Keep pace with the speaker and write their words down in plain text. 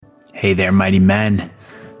Hey there, mighty men.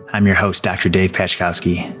 I'm your host, Dr. Dave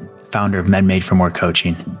Pachkowski, founder of Men Made for More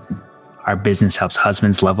Coaching. Our business helps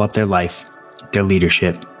husbands level up their life, their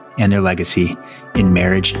leadership, and their legacy in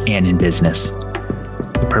marriage and in business.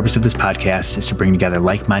 The purpose of this podcast is to bring together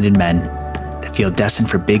like-minded men that feel destined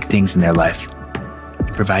for big things in their life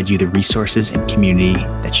and provide you the resources and community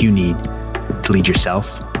that you need to lead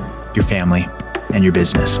yourself, your family, and your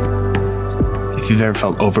business. If you've ever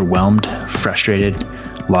felt overwhelmed, frustrated,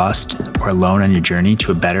 lost, or alone on your journey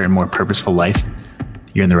to a better and more purposeful life,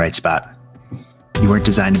 you're in the right spot. You weren't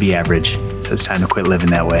designed to be average, so it's time to quit living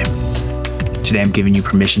that way. Today, I'm giving you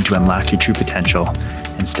permission to unlock your true potential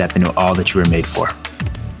and step into all that you were made for.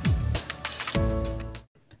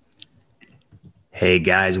 Hey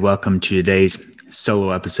guys, welcome to today's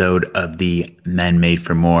solo episode of the Men Made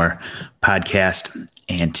for More podcast.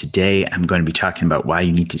 And today I'm going to be talking about why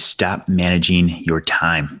you need to stop managing your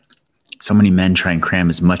time. So many men try and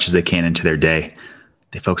cram as much as they can into their day.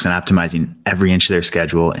 They focus on optimizing every inch of their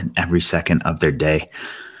schedule and every second of their day.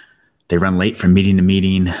 They run late from meeting to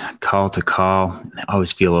meeting, call to call, and they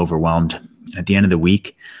always feel overwhelmed. And at the end of the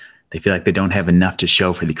week, they feel like they don't have enough to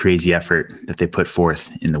show for the crazy effort that they put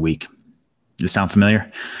forth in the week. Does this sound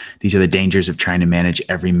familiar? These are the dangers of trying to manage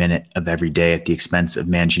every minute of every day at the expense of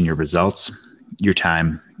managing your results, your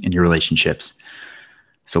time, and your relationships.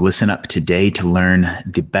 So listen up today to learn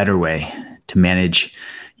the better way to manage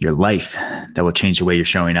your life that will change the way you're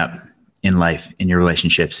showing up in life, in your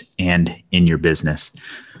relationships, and in your business.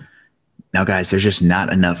 Now, guys, there's just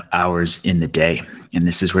not enough hours in the day. And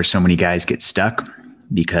this is where so many guys get stuck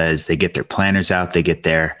because they get their planners out, they get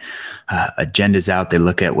their agendas out, they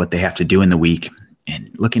look at what they have to do in the week.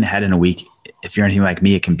 And looking ahead in a week, if you're anything like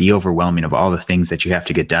me, it can be overwhelming of all the things that you have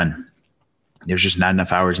to get done. There's just not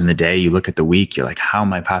enough hours in the day. You look at the week, you're like, how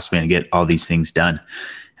am I possibly going to get all these things done?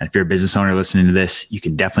 And if you're a business owner listening to this, you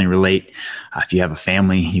can definitely relate. If you have a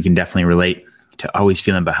family, you can definitely relate to always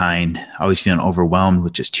feeling behind, always feeling overwhelmed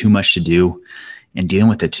with just too much to do and dealing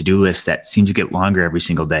with a to-do list that seems to get longer every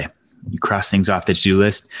single day. You cross things off the to-do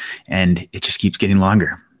list and it just keeps getting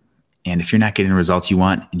longer. And if you're not getting the results you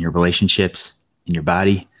want in your relationships, in your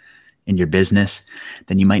body, in your business,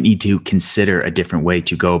 then you might need to consider a different way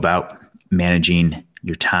to go about managing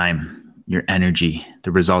your time, your energy,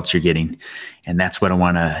 the results you're getting. And that's what I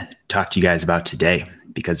want to talk to you guys about today,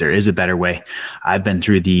 because there is a better way. I've been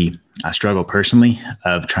through the struggle personally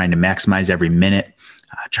of trying to maximize every minute,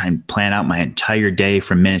 try and plan out my entire day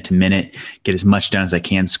from minute to minute, get as much done as I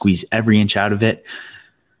can, squeeze every inch out of it.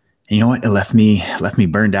 And you know what? It left me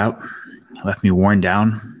burned out. It left me worn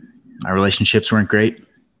down. My relationships weren't great.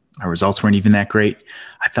 My results weren't even that great.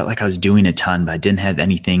 I felt like I was doing a ton, but I didn't have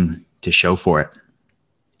anything to show for it.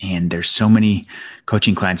 And there's so many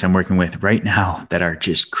coaching clients I'm working with right now that are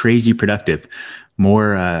just crazy productive,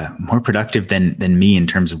 more productive than me in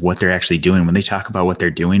terms of what they're actually doing. When they talk about what they're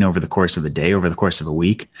doing over the course of a day, over the course of a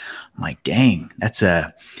week, I'm like, dang, that's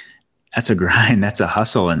a grind, that's a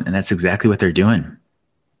hustle. And that's exactly what they're doing.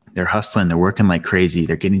 They're hustling, they're working like crazy.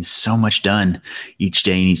 They're getting so much done each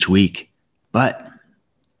day and each week, but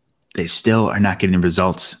they still are not getting the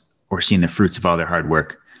results or seeing the fruits of all their hard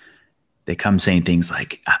work. They come saying things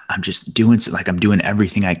like, I'm doing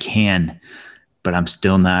everything I can, but I'm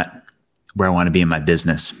still not where I want to be in my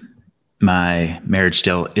business. My marriage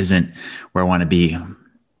still isn't where I want to be.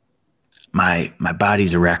 My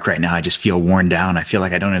body's a wreck right now. I just feel worn down. I feel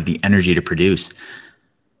like I don't have the energy to produce.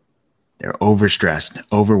 They're overstressed,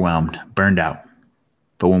 overwhelmed, burned out.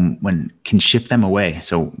 But when can shift them away.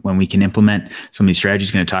 So when we can implement some of these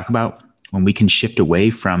strategies we're going to talk about, when we can shift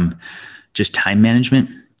away from just time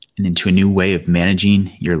management and into a new way of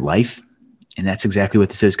managing your life. And that's exactly what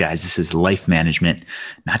this is, guys. This is life management,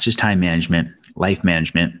 not just time management, life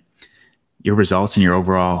management. Your results and your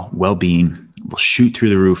overall well-being will shoot through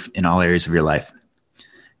the roof in all areas of your life.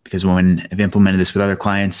 Because when I've implemented this with other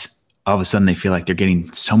clients, all of a sudden they feel like they're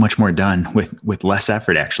getting so much more done with less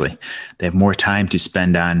effort, actually. They have more time to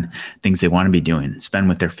spend on things they want to be doing, spend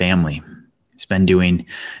with their family, spend doing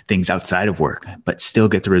things outside of work, but still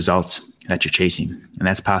get the results that you're chasing. And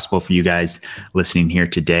that's possible for you guys listening here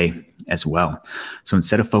today as well. So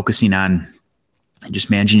instead of focusing on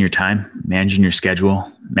just managing your time, managing your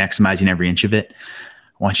schedule, maximizing every inch of it,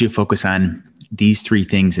 I want you to focus on these three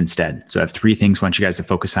things instead. So I have three things I want you guys to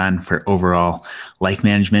focus on for overall life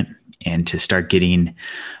management and to start getting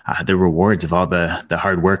the rewards of all the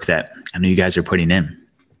hard work that I know you guys are putting in.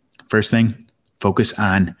 First thing, focus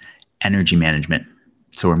on energy management.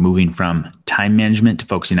 So we're moving from time management to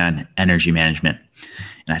focusing on energy management.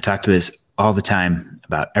 And I talk to this all the time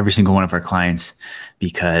about every single one of our clients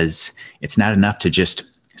because it's not enough to just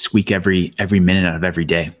squeak every minute out of every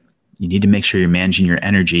day. You need to make sure you're managing your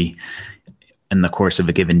energy in the course of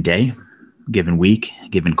a given day, given week,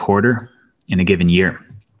 given quarter, in a given year.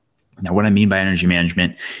 Now, what I mean by energy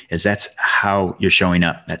management is that's how you're showing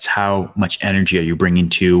up. That's how much energy are you bringing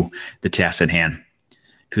to the task at hand.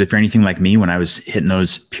 Because if you're anything like me, when I was hitting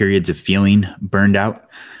those periods of feeling burned out,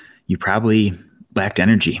 you probably lacked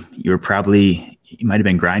energy. You might have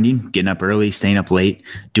been grinding, getting up early, staying up late,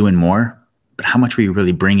 doing more. But how much were you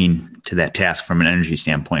really bringing to that task from an energy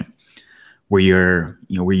standpoint? Were you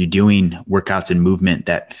doing workouts and movement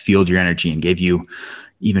that fueled your energy and gave you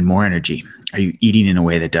even more energy? Are you eating in a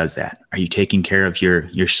way that does that? Are you taking care of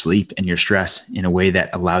your sleep and your stress in a way that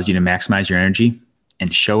allows you to maximize your energy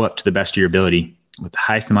and show up to the best of your ability with the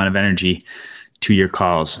highest amount of energy to your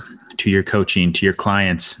calls, to your coaching, to your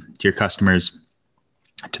clients, to your customers,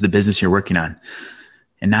 to the business you're working on?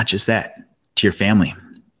 And not just that, to your family.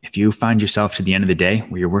 If you find yourself to the end of the day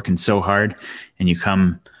where you're working so hard and you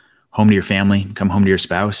come home to your family, come home to your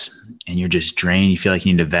spouse, and you're just drained, you feel like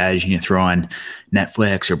you need to veg, you need to throw on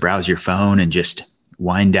Netflix or browse your phone and just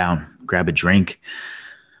wind down, grab a drink.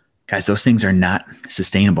 Guys, those things are not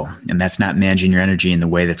sustainable. And that's not managing your energy in the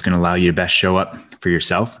way that's going to allow you to best show up for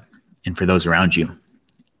yourself and for those around you.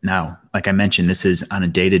 Now, like I mentioned, this is on a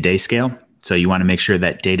day-to-day scale. So you want to make sure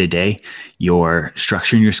that day-to-day you're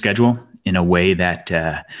structuring your schedule in a way that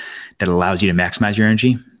allows you to maximize your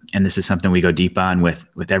energy. And this is something we go deep on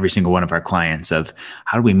with every single one of our clients of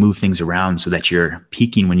how do we move things around so that you're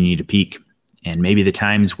peaking when you need to peak. And maybe the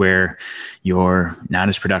times where you're not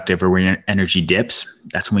as productive or where your energy dips,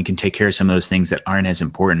 that's when we can take care of some of those things that aren't as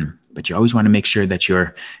important. But you always want to make sure that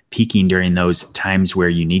you're peaking during those times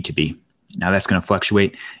where you need to be. Now that's going to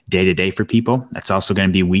fluctuate day to day for people. That's also going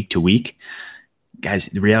to be week to week. Guys,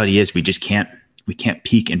 the reality is we can't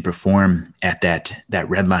peak and perform at that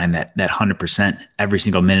red line, that 100% every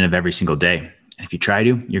single minute of every single day. And if you try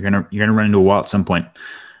to, you're gonna run into a wall at some point.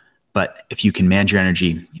 But if you can manage your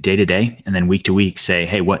energy day to day and then week to week, say,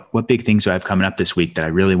 hey, what big things do I have coming up this week that I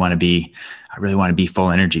really want to be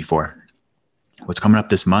full energy for? What's coming up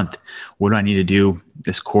this month? What do I need to do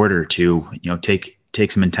this quarter to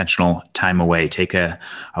take some intentional time away, take a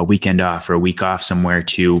weekend off or a week off somewhere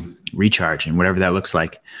to recharge, and whatever that looks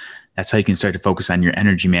like. That's how you can start to focus on your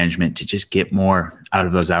energy management to just get more out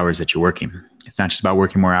of those hours that you're working. It's not just about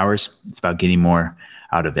working more hours. It's about getting more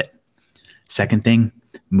out of it. Second thing,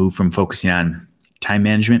 move from focusing on time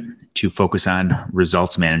management to focus on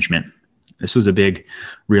results management. This was a big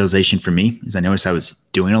realization for me as I noticed I was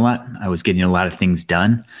doing a lot. I was getting a lot of things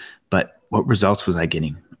done, but what results was I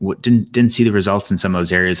getting? Didn't see the results in some of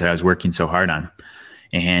those areas that I was working so hard on.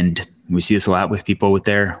 And we see this a lot with people with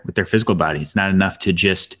their physical body. It's not enough to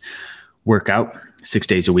just work out 6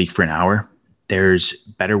 days a week for an hour. There's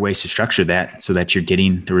better ways to structure that so that you're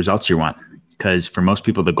getting the results you want. Because for most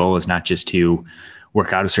people, the goal is not just to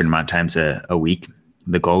work out a certain amount of times a week.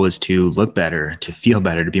 The goal is to look better, to feel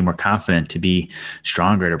better, to be more confident, to be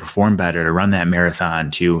stronger, to perform better, to run that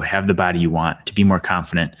marathon, to have the body you want, to be more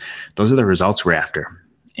confident. Those are the results we're after.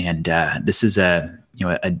 And this is a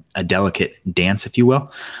delicate dance, if you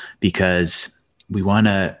will, because we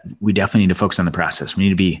definitely need to focus on the process. We need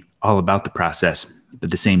to be all about the process, but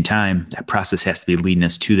at the same time, that process has to be leading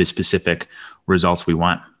us to the specific results we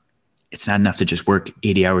want. It's not enough to just work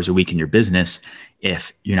 80 hours a week in your business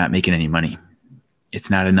if you're not making any money. It's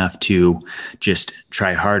not enough to just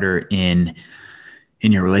try harder in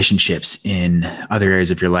your relationships, in other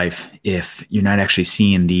areas of your life, if you're not actually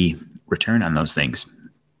seeing the return on those things.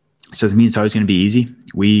 So does it mean it's always going to be easy?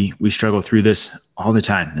 We struggle through this all the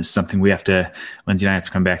time. This is something Lindsay and I have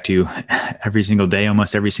to come back to every single day,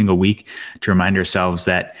 almost every single week, to remind ourselves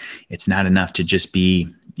that it's not enough to just be,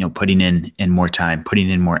 putting in more time, putting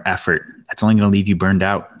in more effort. That's only going to leave you burned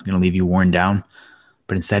out, going to leave you worn down.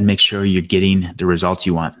 But instead, make sure you're getting the results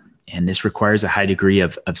you want. And this requires a high degree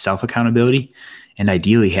of self-accountability, and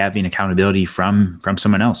ideally having accountability from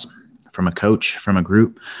someone else, from a coach, from a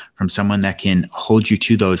group, from someone that can hold you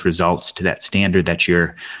to those results, to that standard that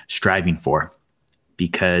you're striving for.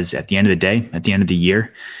 Because at the end of the day, at the end of the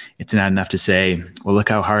year, it's not enough to say, well, look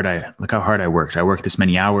how hard I worked. I worked this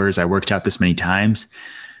many hours. I worked out this many times.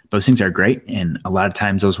 Those things are great. And a lot of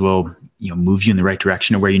times those will, move you in the right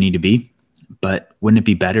direction of where you need to be. But wouldn't it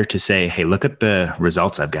be better to say, hey, look at the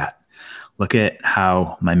results I've got. Look at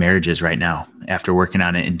how my marriage is right now after working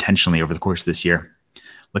on it intentionally over the course of this year.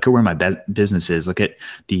 Look at where my business is. Look at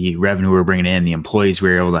the revenue we're bringing in, the employees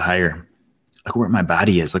we're able to hire. Look at where my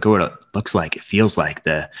body is. Look at what it looks like. It feels like,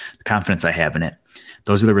 the confidence I have in it.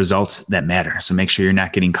 Those are the results that matter. So make sure you're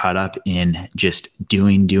not getting caught up in just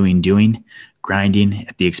doing, grinding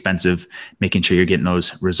at the expense of making sure you're getting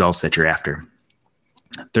those results that you're after.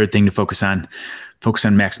 Third thing to focus on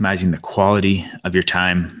maximizing the quality of your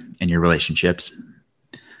time and your relationships.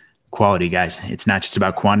 Quality, guys. It's not just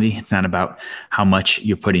about quantity. It's not about how much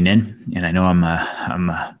you're putting in. And I know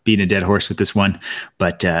I'm beating a dead horse with this one,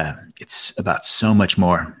 but it's about so much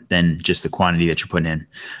more than just the quantity that you're putting in.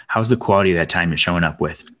 How's the quality of that time you're showing up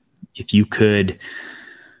with? If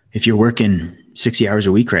you're working 60 hours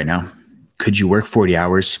a week right now, could you work 40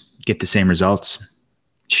 hours, get the same results?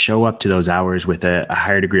 Show up to those hours with a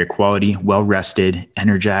higher degree of quality, well-rested,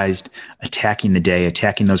 energized, attacking the day,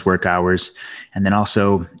 attacking those work hours, and then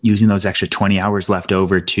also using those extra 20 hours left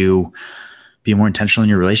over to be more intentional in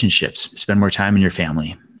your relationships, spend more time in your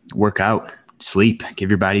family, work out, sleep, give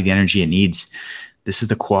your body the energy it needs. This is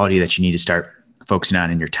the quality that you need to start focusing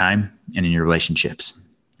on in your time and in your relationships.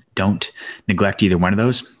 Don't neglect either one of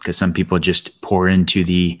those, because some people just pour into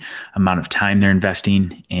the amount of time they're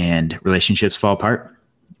investing and relationships fall apart.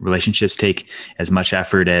 Relationships take as much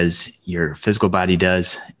effort as your physical body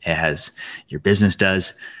does, as your business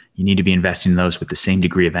does. You need to be investing in those with the same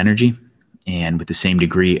degree of energy and with the same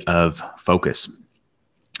degree of focus.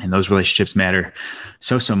 And those relationships matter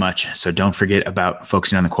so much. So don't forget about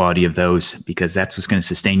focusing on the quality of those, because that's what's going to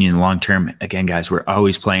sustain you in the long term. Again, guys, we're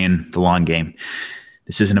always playing the long game.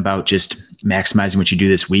 This isn't about just maximizing what you do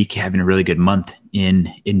this week, having a really good month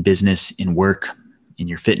in business, in work, in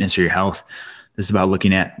your fitness or your health. This is about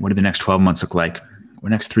looking at, what do the next 12 months look like? What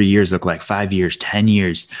next 3 years look like? 5 years, 10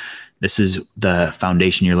 years? This is the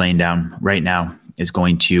foundation you're laying down right now, is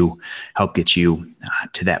going to help get you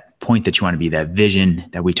to that point that you want to be, that vision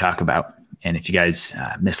that we talk about. And if you guys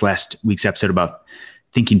missed last week's episode about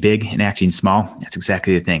thinking big and acting small, that's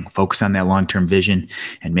exactly the thing. Focus on that long-term vision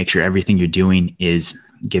and make sure everything you're doing is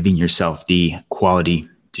giving yourself the quality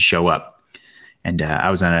to show up. And I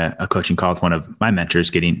was on a coaching call with one of my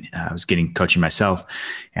mentors. I was getting coaching myself,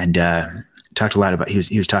 and talked a lot about.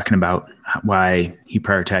 He was talking about why he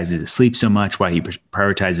prioritizes his sleep so much, why he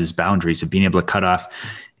prioritizes boundaries of being able to cut off.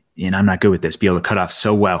 And I'm not good with this. Be able to cut off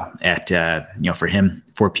so well at for him,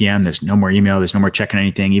 4 p.m. There's no more email. There's no more checking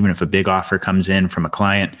anything. Even if a big offer comes in from a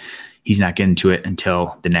client, he's not getting to it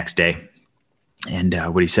until the next day. And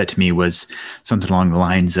what he said to me was something along the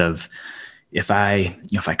lines of, if I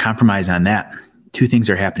compromise on that, two things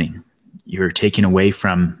are happening. You're taking away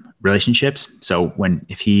from relationships. So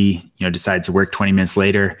if he, decides to work 20 minutes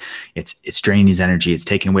later, it's draining his energy. It's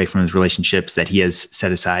taking away from his relationships that he has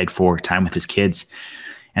set aside for time with his kids.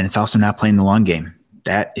 And it's also not playing the long game.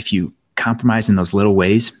 That if you compromise in those little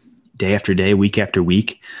ways, day after day, week after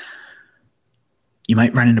week, you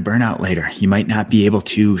might run into burnout later. You might not be able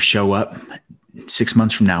to show up 6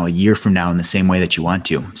 months from now, a year from now, in the same way that you want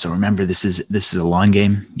to. So remember, this is a long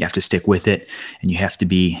game. You have to stick with it, and you have to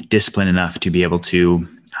be disciplined enough to be able to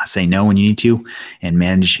say no when you need to, and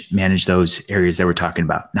manage those areas that we're talking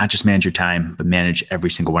about. Not just manage your time, but manage every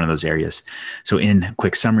single one of those areas. So in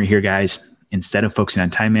quick summary here, guys, instead of focusing on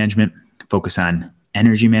time management, focus on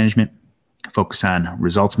energy management, focus on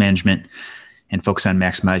results management, and focus on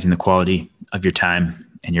maximizing the quality of your time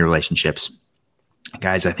and your relationships.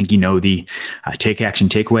 Guys, I think the take action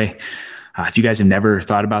takeaway. If you guys have never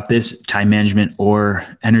thought about this, time management or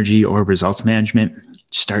energy or results management,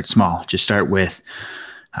 start small. Just start with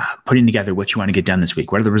putting together what you want to get done this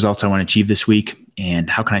week. What are the results I want to achieve this week? And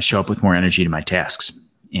how can I show up with more energy to my tasks?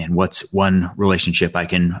 And what's one relationship I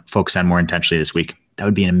can focus on more intentionally this week? That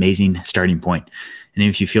would be an amazing starting point. And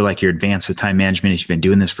if you feel like you're advanced with time management, if you've been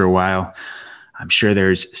doing this for a while, I'm sure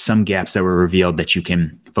there's some gaps that were revealed that you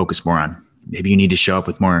can focus more on. Maybe you need to show up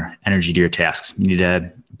with more energy to your tasks. You need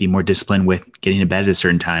to be more disciplined with getting to bed at a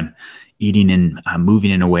certain time, eating and moving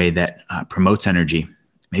in a way that promotes energy.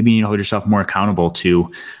 Maybe you need to hold yourself more accountable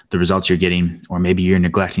to the results you're getting, or maybe you're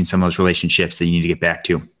neglecting some of those relationships that you need to get back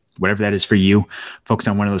to. Whatever that is for you, focus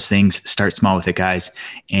on one of those things, start small with it, guys,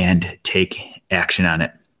 and take action on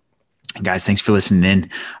it. And guys, thanks for listening in.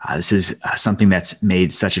 This is something that's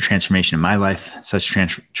made such a transformation in my life, such a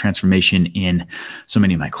transformation in so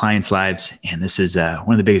many of my clients' lives. And this is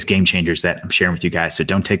one of the biggest game changers that I'm sharing with you guys. So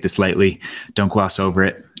don't take this lightly. Don't gloss over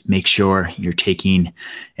it. Make sure you're taking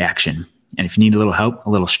action. And if you need a little help, a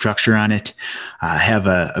little structure on it, I have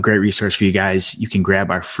a great resource for you guys. You can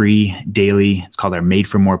grab our free daily, it's called our Made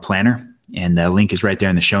for More Planner. And the link is right there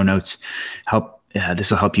in the show notes.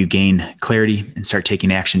 This will help you gain clarity and start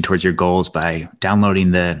taking action towards your goals by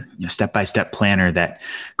downloading the step-by-step planner that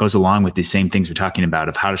goes along with the same things we're talking about,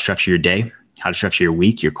 of how to structure your day, how to structure your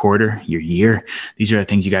week, your quarter, your year. These are the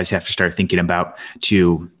things you guys have to start thinking about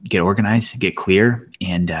to get organized, get clear,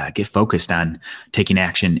 and get focused on taking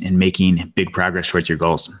action and making big progress towards your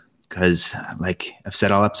goals. Because like I've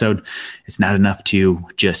said all episode, it's not enough to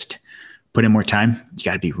just put in more time. You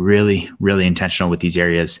got to be really, really intentional with these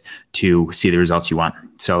areas to see the results you want.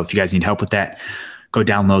 So if you guys need help with that, go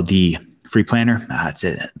download the free planner. It's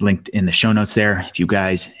linked in the show notes there. If you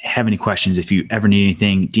guys have any questions, if you ever need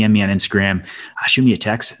anything, DM me on Instagram, shoot me a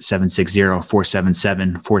text,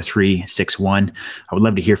 760-477-4361. I would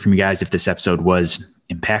love to hear from you guys if this episode was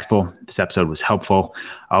impactful, if this episode was helpful.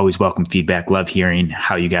 I always welcome feedback. Love hearing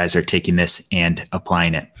how you guys are taking this and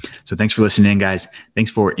applying it. So thanks for listening in, guys.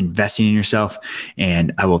 Thanks for investing in yourself,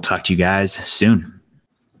 and I will talk to you guys soon.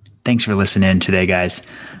 Thanks for listening in today, guys.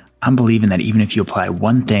 I'm believing that even if you apply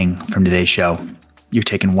one thing from today's show, you're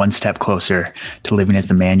taking one step closer to living as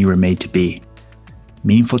the man you were made to be.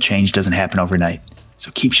 Meaningful change doesn't happen overnight,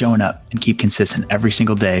 so keep showing up and keep consistent every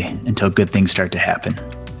single day until good things start to happen.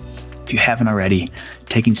 If you haven't already,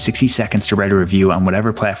 taking 60 seconds to write a review on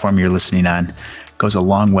whatever platform you're listening on goes a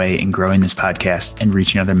long way in growing this podcast and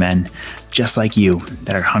reaching other men just like you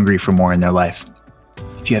that are hungry for more in their life.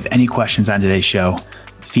 If you have any questions on today's show,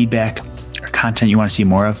 feedback, or content you want to see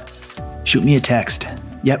more of, shoot me a text.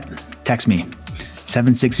 Yep, text me,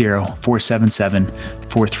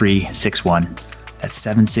 760-477-4361. That's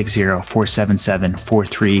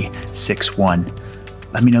 760-477-4361.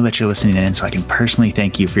 Let me know that you're listening in so I can personally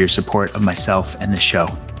thank you for your support of myself and the show.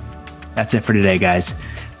 That's it for today, guys.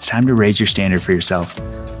 It's time to raise your standard for yourself.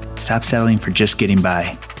 Stop settling for just getting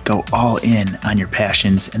by. Go all in on your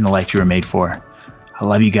passions and the life you were made for. I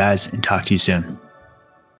love you guys and talk to you soon.